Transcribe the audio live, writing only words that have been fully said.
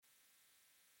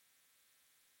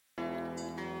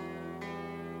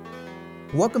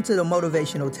Welcome to the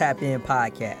Motivational Tap In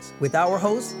podcast with our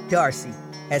host, Darcy,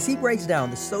 as he breaks down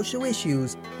the social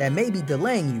issues that may be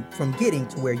delaying you from getting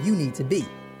to where you need to be.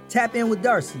 Tap in with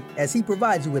Darcy as he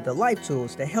provides you with the life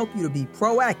tools to help you to be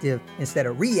proactive instead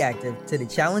of reactive to the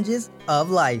challenges of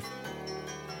life.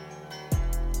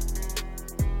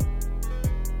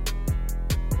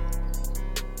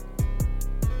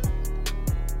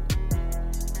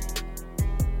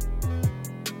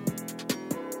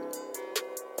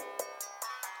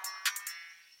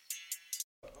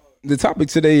 The topic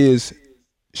today is,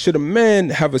 should a man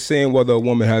have a say in whether a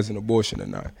woman has an abortion or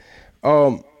not?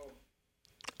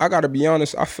 I gotta be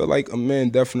honest, I feel like a man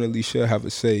definitely should have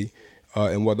a say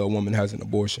in whether a woman has an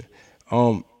abortion.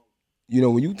 When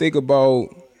you think about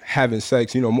having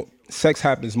sex, sex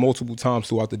happens multiple times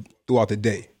throughout the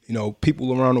day.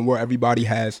 People around the world, everybody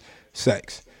has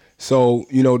sex. So,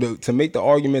 to make the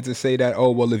argument to say that,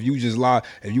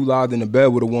 if you lied in the bed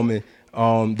with a woman,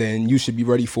 then you should be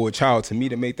ready for a child. To me,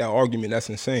 to make that argument, that's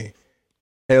insane.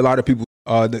 A lot of people,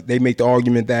 they make the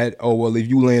argument that, if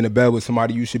you lay in a bed with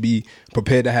somebody, you should be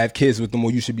prepared to have kids with them,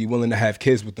 or you should be willing to have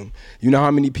kids with them. You know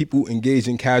how many people engage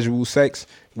in casual sex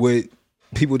with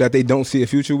people that they don't see a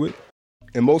future with?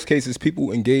 In most cases,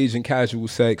 people engage in casual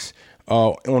sex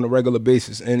on a regular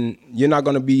basis. And you're not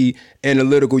going to be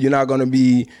analytical. You're not going to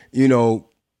be, you're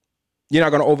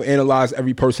not going to overanalyze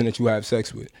every person that you have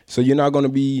sex with. So you're not going to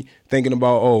be thinking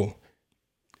about,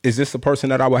 is this the person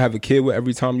that I would have a kid with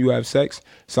every time you have sex?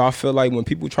 So I feel like when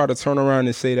people try to turn around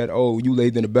and say that, you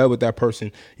laid in the bed with that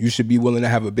person, you should be willing to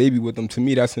have a baby with them. To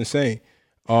me, that's insane.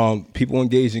 People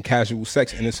engage in casual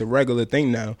sex, and it's a regular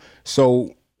thing now.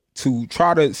 So to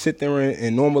try to sit there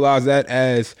and normalize that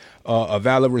as a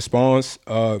valid response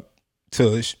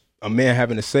to a man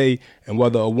having a say and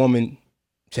whether a woman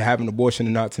should have an abortion or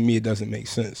not, to me, it doesn't make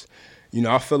sense.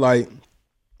 I feel like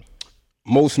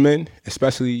most men,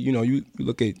 especially, you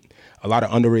look at a lot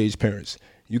of underage parents.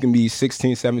 You can be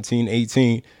 16, 17,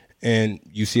 18, and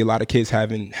you see a lot of kids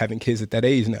having kids at that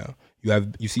age now.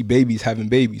 You see babies having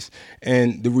babies.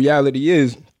 And the reality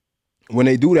is, when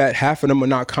they do that, half of them are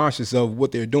not conscious of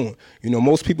what they're doing.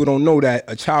 Most people don't know that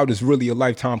a child is really a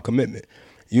lifetime commitment.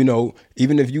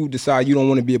 Even if you decide you don't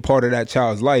want to be a part of that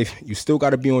child's life, you still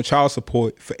got to be on child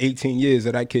support for 18 years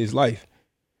of that kid's life.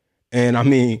 And I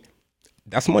mean,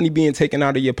 that's money being taken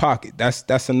out of your pocket.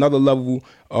 That's another level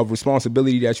of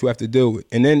responsibility that you have to deal with.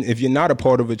 And then if you're not a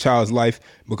part of a child's life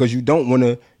because you didn't want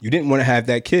to have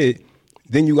that kid,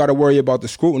 then you got to worry about the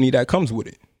scrutiny that comes with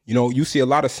it. You see a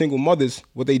lot of single mothers,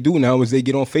 what they do now is they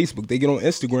get on Facebook, they get on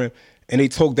Instagram, and they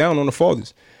talk down on the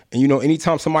fathers. And,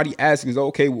 anytime somebody asks,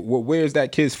 okay, well, where's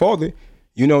that kid's father?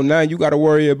 Now you got to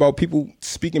worry about people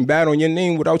speaking bad on your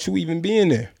name without you even being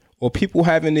there, or people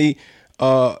having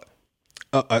a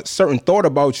certain thought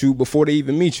about you before they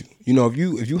even meet you.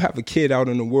 If you have a kid out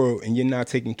in the world and you're not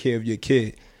taking care of your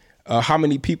kid, how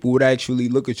many people would actually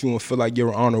look at you and feel like you're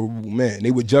an honorable man?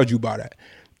 They would judge you by that.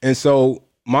 And so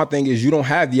my thing is, you don't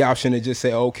have the option to just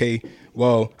say, okay,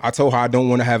 well, I told her I don't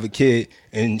want to have a kid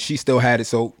and she still had it,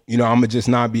 so, I'm going to just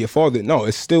not be a father. No,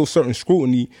 it's still certain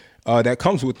scrutiny that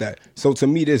comes with that. So to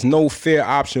me, there's no fair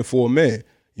option for a man.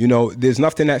 There's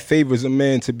nothing that favors a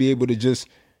man to be able to just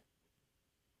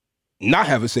not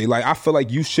have a say. Like, I feel like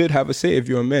you should have a say if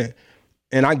you're a man.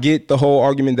 And I get the whole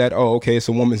argument that, it's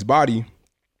a woman's body.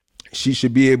 She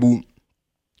should be able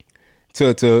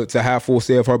to have full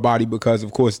say of her body because,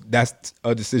 of course, that's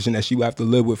a decision that she will have to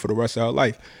live with for the rest of her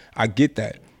life. I get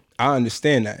that. I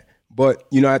understand that. But,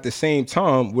 at the same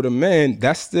time, with a man,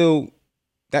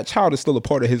 that child is still a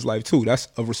part of his life too. That's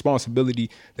a responsibility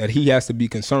that he has to be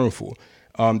concerned for.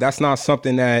 That's not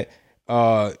something that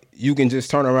you can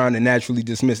just turn around and naturally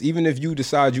dismiss. Even if you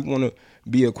decide you want to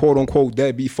be a quote unquote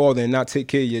deadbeat father and not take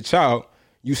care of your child,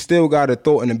 you still got a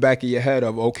thought in the back of your head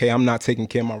of, okay, I'm not taking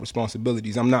care of my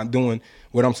responsibilities. I'm not doing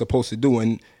what I'm supposed to do.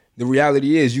 And the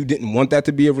reality is, you didn't want that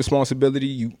to be a responsibility.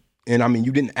 You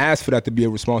didn't ask for that to be a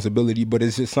responsibility, but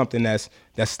it's just something that's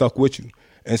stuck with you.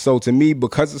 And so to me,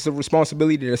 because it's a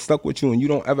responsibility that's stuck with you and you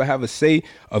don't ever have a say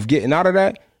of getting out of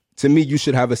that, to me, you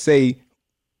should have a say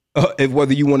of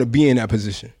whether you want to be in that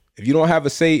position. If you don't have a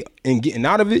say in getting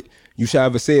out of it, you should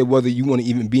have a say of whether you want to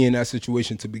even be in that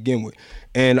situation to begin with.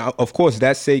 And of course,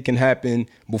 that say can happen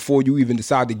before you even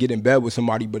decide to get in bed with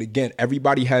somebody. But again,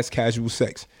 everybody has casual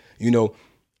sex.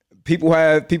 People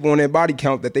have people on their body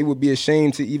count that they would be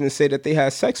ashamed to even say that they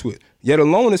had sex with, yet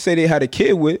alone to say they had a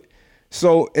kid with.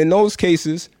 So in those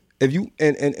cases, if you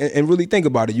and really think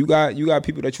about it, you got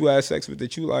people that you had sex with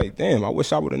that you like, damn, I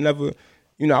wish I would have never,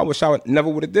 I wish I never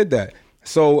would have did that.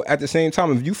 So at the same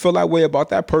time, if you feel that way about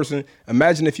that person,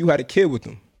 imagine if you had a kid with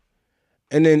them.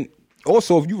 And then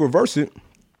also, if you reverse it,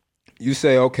 you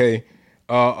say, okay,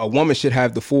 a woman should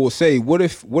have the full say. What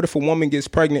if a woman gets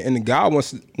pregnant and the guy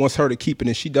wants her to keep it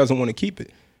and she doesn't want to keep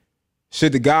it?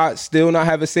 Should the guy still not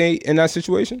have a say in that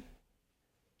situation?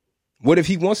 What if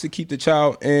he wants to keep the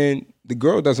child and the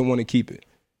girl doesn't want to keep it?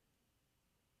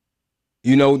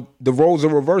 You know, the roles are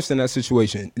reversed in that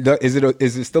situation. Is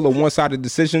it still a one-sided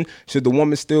decision? Should the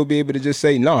woman still be able to just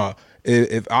say, nah,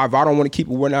 if I don't want to keep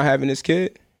it, we're not having this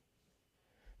kid?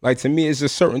 Like, to me, it's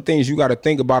just certain things you got to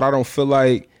think about. I don't feel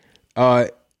like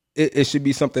it should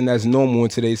be something that's normal in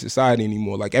today's society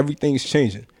anymore. Like, everything's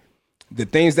changing. The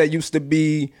things that used to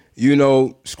be, you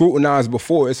know, scrutinized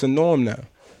before, it's a norm now.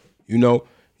 You know,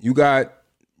 you got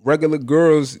regular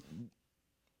girls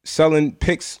selling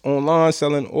pics online,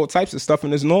 selling all types of stuff,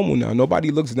 and it's normal now. Nobody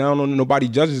looks down on it. Nobody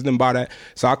judges them by that.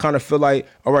 So I kind of feel like,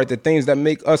 all right, the things that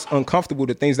make us uncomfortable,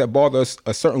 the things that bother us,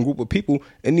 a certain group of people,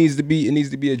 it needs to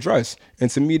be addressed.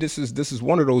 And to me, this is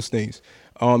one of those things.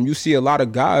 You see a lot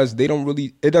of guys,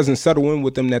 it doesn't settle in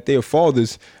with them that they're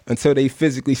fathers until they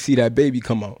physically see that baby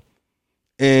come out.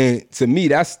 And to me,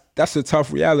 that's a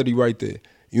tough reality right there.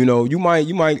 You know, you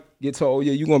might get told, oh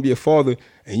yeah, you're gonna be a father,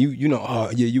 and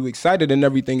you excited and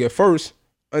everything at first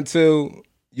until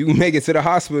you make it to the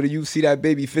hospital, you see that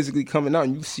baby physically coming out,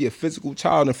 and you see a physical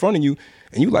child in front of you,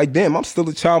 and you like, damn, I'm still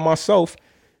a child myself,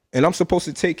 and I'm supposed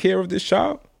to take care of this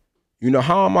child. You know,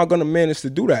 how am I gonna manage to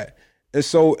do that? And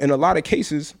so, in a lot of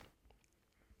cases,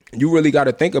 you really got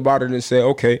to think about it and say,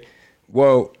 okay,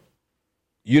 well,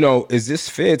 you know, is this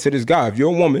fair to this guy? If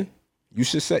you're a woman, you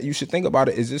should think about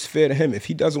it. Is this fair to him? If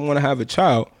he doesn't want to have a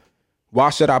child, why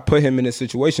should I put him in this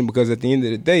situation? Because at the end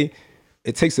of the day,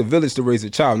 it takes a village to raise a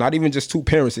child. Not even just two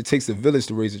parents. It takes a village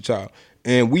to raise a child.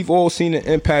 And we've all seen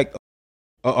the impact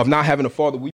of not having a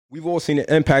father. We've all seen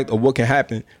the impact of what can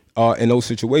happen in those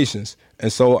situations.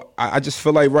 And so I just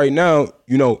feel like right now,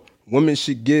 you know, women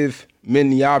should give men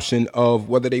the option of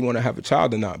whether they want to have a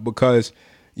child or not. Because,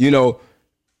 you know,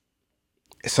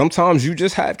 sometimes you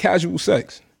just have casual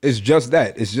sex. It's just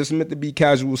that. It's just meant to be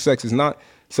casual sex. It's not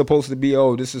supposed to be,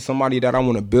 oh, this is somebody that I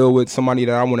want to build with, somebody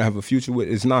that I want to have a future with.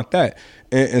 It's not that.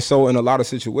 And so in a lot of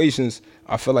situations,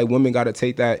 I feel like women got to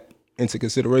take that into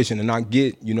consideration and not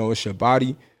get, you know, it's your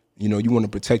body. You know, you want to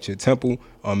protect your temple.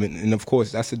 And of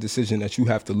course, that's a decision that you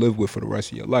have to live with for the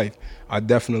rest of your life. I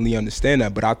definitely understand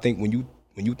that. But I think when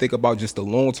you think about just the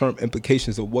long-term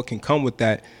implications of what can come with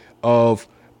that, of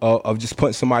just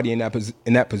putting somebody in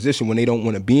that position when they don't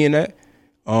want to be in that,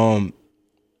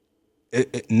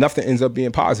 nothing ends up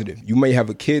being positive. You may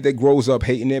have a kid that grows up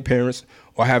hating their parents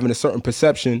or having a certain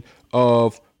perception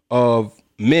of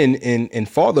men in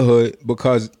fatherhood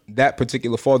because that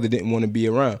particular father didn't want to be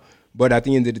around. But at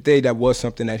the end of the day, that was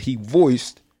something that he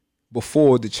voiced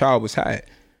before the child was had.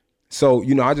 So,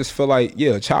 you know, I just feel like,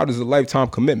 yeah, a child is a lifetime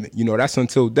commitment. You know, that's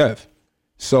until death.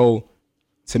 So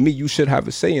to me, you should have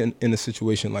a say in a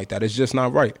situation like that. It's just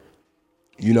not right.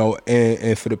 You know,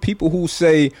 and for the people who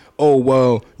say, oh,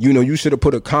 well, you know, you should have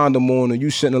put a condom on or you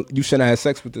shouldn't have had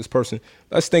sex with this person.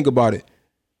 Let's think about it.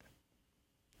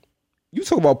 You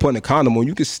talk about putting a condom on,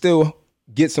 you can still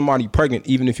get somebody pregnant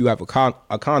even if you have a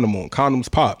condom on. Condoms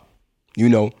pop. You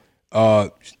know,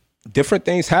 different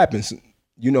things happen.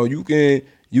 You know, you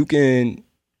can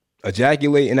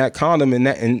ejaculate in that condom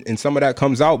and some of that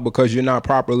comes out because you're not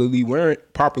properly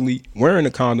wearing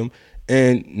a condom.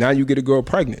 And now you get a girl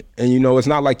pregnant. And, you know, it's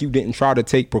not like you didn't try to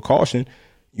take precaution.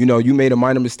 You know, you made a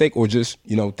minor mistake or just,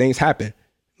 you know, things happen.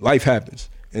 Life happens.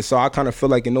 And so I kind of feel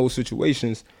like in those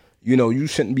situations, you know, you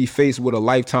shouldn't be faced with a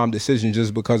lifetime decision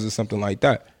just because of something like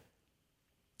that.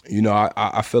 You know,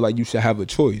 I feel like you should have a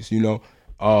choice, you know.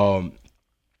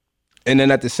 And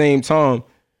then at the same time,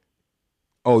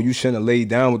 oh, you shouldn't have laid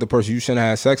down with the person. You shouldn't have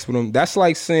had sex with them. That's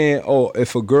like saying, oh,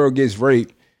 if a girl gets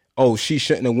raped, oh, she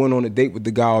shouldn't have went on a date with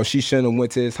the guy, or she shouldn't have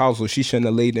went to his house, or she shouldn't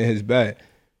have laid in his bed.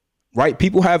 Right?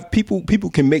 People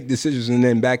can make decisions and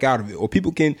then back out of it. Or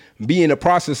people can be in the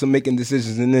process of making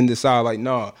decisions and then decide like,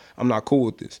 nah, I'm not cool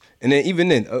with this. And then even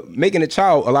then, making a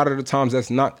child, a lot of the times it's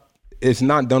not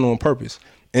done on purpose.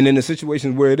 And in the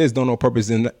situations where it is done on purpose,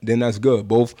 then that's good.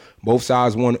 Both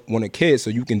sides want a kid, so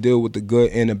you can deal with the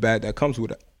good and the bad that comes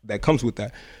with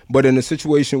that. But in a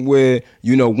situation where,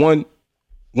 you know, one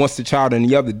wants the child and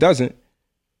the other doesn't,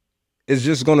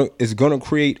 it's gonna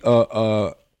create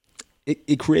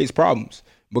it creates problems,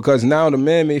 because now the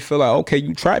man may feel like, okay,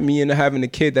 you trapped me into having a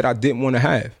kid that I didn't want to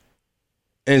have.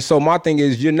 And so my thing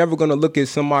is, you're never gonna look at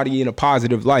somebody in a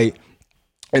positive light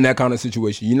in that kind of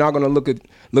situation. You're not gonna look at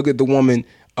the woman,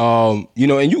 you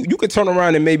know, and you could turn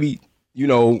around and maybe, you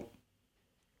know,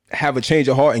 have a change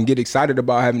of heart and get excited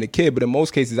about having a kid, but in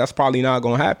most cases that's probably not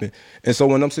going to happen. And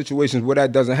so in them situations where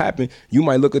that doesn't happen, you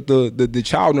might look at the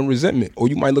child in resentment, or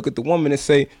you might look at the woman and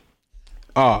say,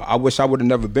 I wish I would have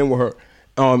never been with her.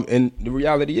 And the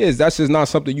reality is that's just not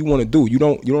something you want to do. You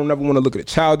don't ever want to look at a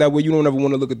child that way. You don't ever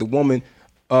want to look at the woman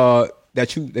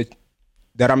that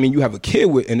you have a kid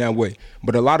with in that way.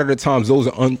 But a lot of the times those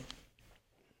are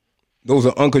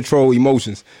uncontrolled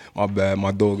emotions. My bad,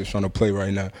 my dog is trying to play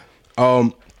right now.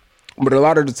 But a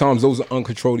lot of the times those are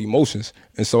uncontrolled emotions.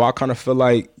 And so I kind of feel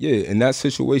like, in that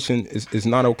situation is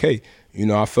not okay.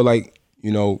 I feel like,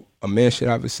 a man should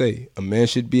have a say. A man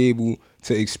should be able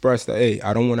to express that, hey,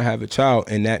 I don't want to have a child,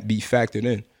 and that be factored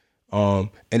in. And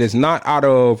it's not out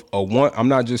of a want. I'm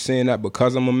not just saying that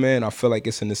because I'm a man. I feel like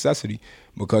it's a necessity,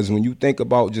 because when you think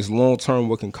about just long term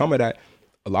what can come of that,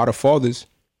 a lot of fathers,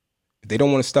 if they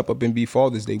don't want to step up and be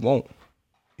fathers, they won't.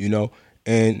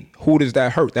 And who does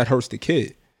that hurt? That hurts the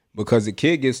kid, because the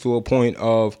kid gets to a point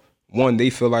of, one, they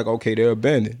feel like, okay, they're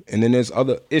abandoned. And then there's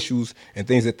other issues and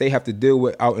things that they have to deal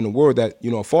with out in the world that,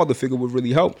 a father figure would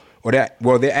really help, or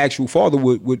their actual father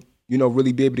would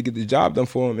really be able to get the job done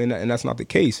for them. And that's not the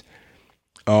case.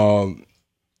 And,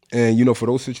 for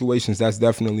those situations, that's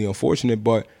definitely unfortunate.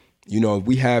 But, if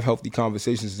we have healthy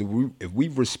conversations, if we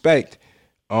respect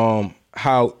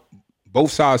how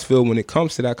both sides feel when it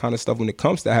comes to that kind of stuff, when it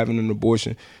comes to having an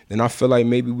abortion, then I feel like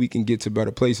maybe we can get to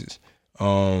better places.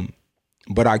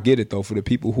 But I get it, though, for the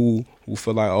people who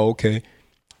feel like, oh, okay,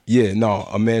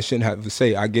 a man shouldn't have to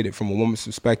say. I get it from a woman's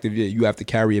perspective. Yeah, you have to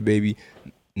carry a baby.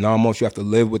 9 months, you have to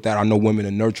live with that. I know women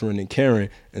are nurturing and caring,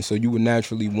 and so you would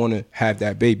naturally want to have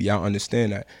that baby. I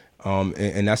understand that.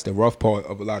 And that's the rough part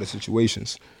of a lot of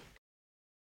situations.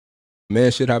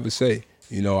 Man should have a say.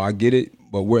 I get it,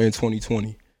 but we're in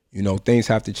 2020. Things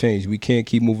have to change. We can't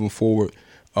keep moving forward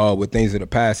with things of the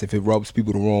past if it rubs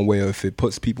people the wrong way, or if it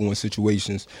puts people in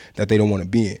situations that they don't want to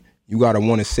be in. You got to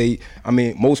want to say,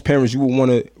 most parents, you would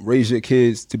want to raise your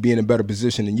kids to be in a better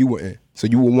position than you were in. So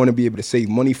you would want to be able to save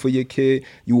money for your kid.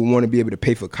 You would want to be able to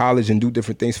pay for college and do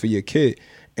different things for your kid.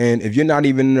 And if you're not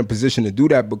even in a position to do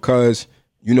that because,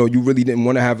 you really didn't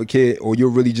want to have a kid, or you're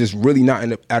really just really not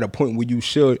at a point where you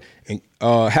should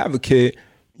have a kid,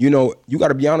 you got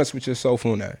to be honest with yourself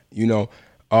on that,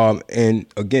 and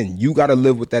again, you got to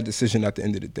live with that decision at the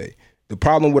end of the day. The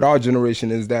problem with our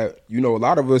generation is that, a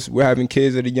lot of us, we're having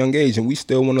kids at a young age, and we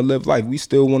still want to live life. We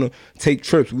still want to take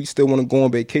trips. We still want to go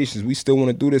on vacations. We still want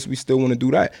to do this. We still want to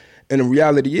do that. And the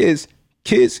reality is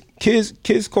kids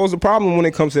cause a problem when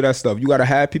it comes to that stuff. You got to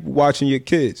have people watching your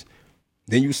kids.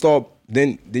 Then you start,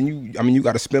 you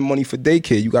got to spend money for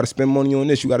daycare. You got to spend money on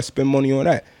this. You got to spend money on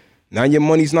that. Now your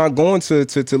money's not going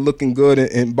to looking good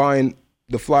and buying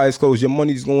the flyest clothes. Your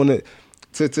money's going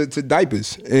to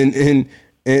diapers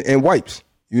and wipes.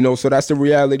 So that's the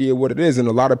reality of what it is. And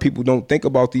a lot of people don't think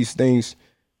about these things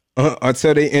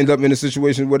until they end up in a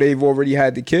situation where they've already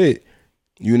had the kid.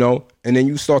 And then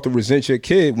you start to resent your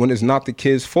kid when it's not the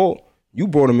kid's fault. You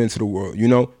brought him into the world.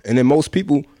 And then most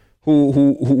people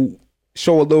who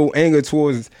show a little anger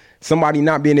towards somebody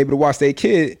not being able to watch their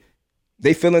kid,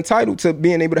 they feel entitled to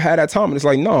being able to have that time. And it's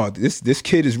like, no, this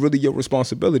kid is really your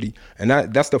responsibility. And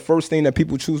that's the first thing that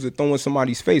people choose to throw in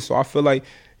somebody's face. So I feel like,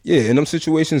 in them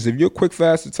situations, if you're quick,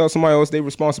 fast to tell somebody else their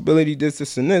responsibility,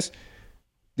 this, and this,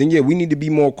 then we need to be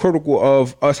more critical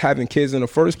of us having kids in the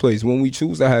first place when we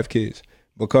choose to have kids.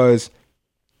 Because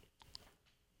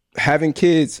having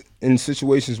kids in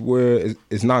situations where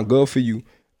it's not good for you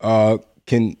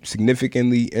can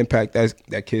significantly impact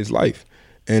that kid's life.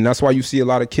 And that's why you see a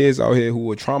lot of kids out here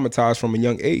who are traumatized from a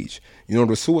young age.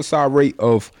 The suicide rate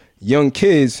of young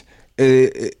kids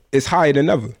is higher than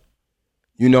ever.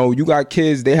 You got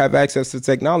kids, they have access to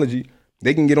technology.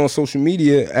 They can get on social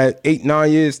media at 8,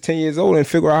 9 years, 10 years old and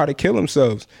figure out how to kill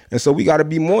themselves. And so we got to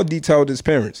be more detailed as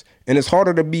parents. And it's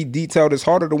harder to be detailed. It's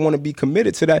harder to want to be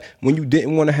committed to that when you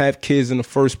didn't want to have kids in the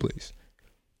first place.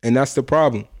 And that's the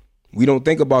problem. We don't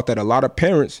think about that. A lot of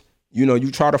parents,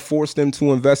 you try to force them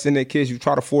to invest in their kids. You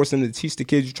try to force them to teach the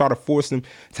kids. You try to force them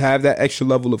to have that extra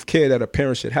level of care that a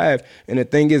parent should have. And the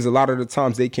thing is, a lot of the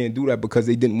times they can't do that because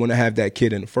they didn't want to have that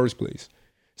kid in the first place.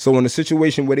 So in a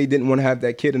situation where they didn't want to have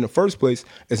that kid in the first place,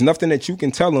 there's nothing that you can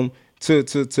tell them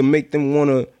to make them want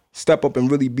to step up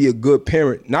and really be a good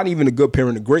parent. Not even a good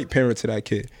parent, a great parent to that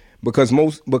kid.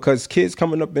 Because kids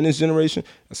coming up in this generation,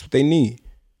 that's what they need.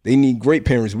 They need great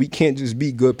parents. We can't just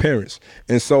be good parents.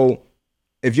 And so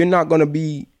if you're not going to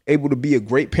be able to be a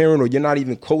great parent, or you're not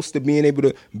even close to being able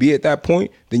to be at that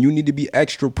point, then you need to be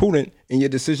extra prudent in your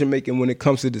decision making when it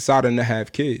comes to deciding to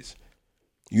have kids.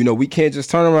 We can't just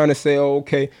turn around and say,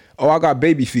 I got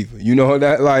baby fever.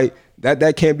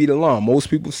 That can't be the line. Most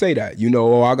people say that, you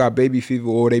know, oh, I got baby fever,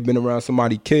 or they've been around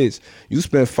somebody's kids. You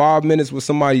spend 5 minutes with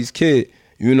somebody's kid,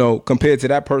 you know, compared to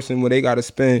that person where they got to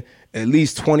spend at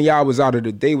least 20 hours out of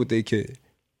the day with their kid.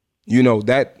 You know,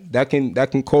 that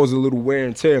can cause a little wear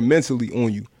and tear mentally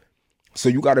on you. So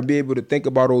you got to be able to think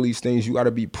about all these things. You got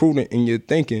to be prudent in your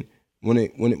thinking when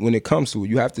it comes to it.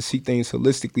 You have to see things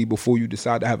holistically before you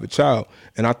decide to have a child.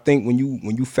 And I think when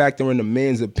you factor in the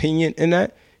man's opinion in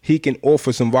that, he can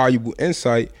offer some valuable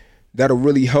insight that'll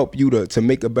really help you to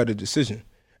make a better decision.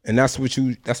 And that's what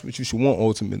you should want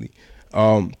ultimately.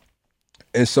 And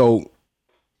so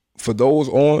for those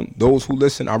who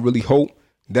listen, I really hope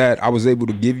that I was able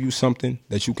to give you something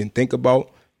that you can think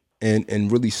about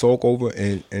and really soak over,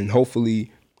 and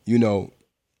hopefully, you know,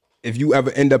 if you ever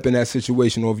end up in that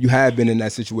situation, or if you have been in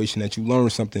that situation, that you learn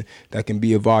something that can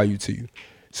be of value to you.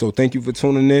 So thank you for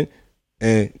tuning in,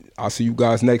 and I'll see you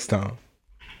guys next time.